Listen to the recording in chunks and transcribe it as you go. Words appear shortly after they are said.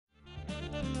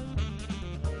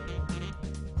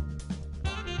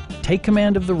take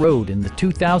command of the road in the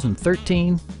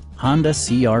 2013 Honda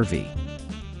CR-V.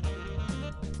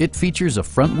 It features a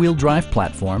front-wheel drive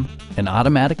platform, an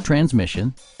automatic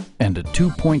transmission, and a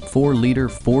 2.4-liter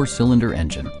four-cylinder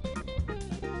engine.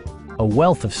 A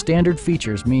wealth of standard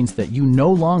features means that you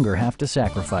no longer have to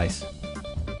sacrifice,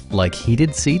 like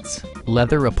heated seats,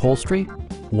 leather upholstery,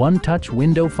 one-touch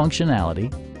window functionality,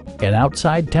 an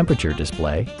outside temperature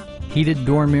display, heated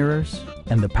door mirrors,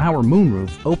 and the power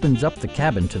moonroof opens up the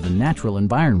cabin to the natural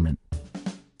environment.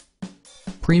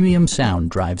 Premium sound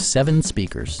drives 7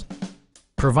 speakers,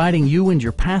 providing you and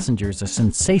your passengers a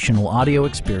sensational audio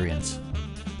experience.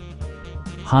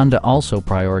 Honda also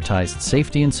prioritized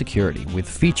safety and security with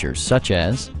features such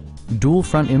as dual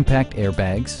front impact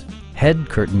airbags, head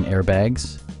curtain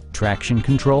airbags, traction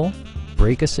control,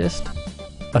 brake assist,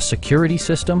 a security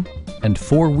system, and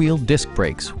 4-wheel disc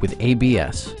brakes with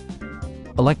ABS.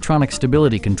 Electronic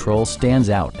stability control stands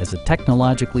out as a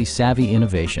technologically savvy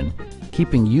innovation,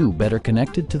 keeping you better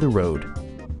connected to the road.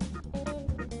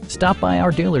 Stop by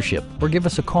our dealership or give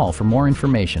us a call for more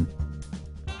information.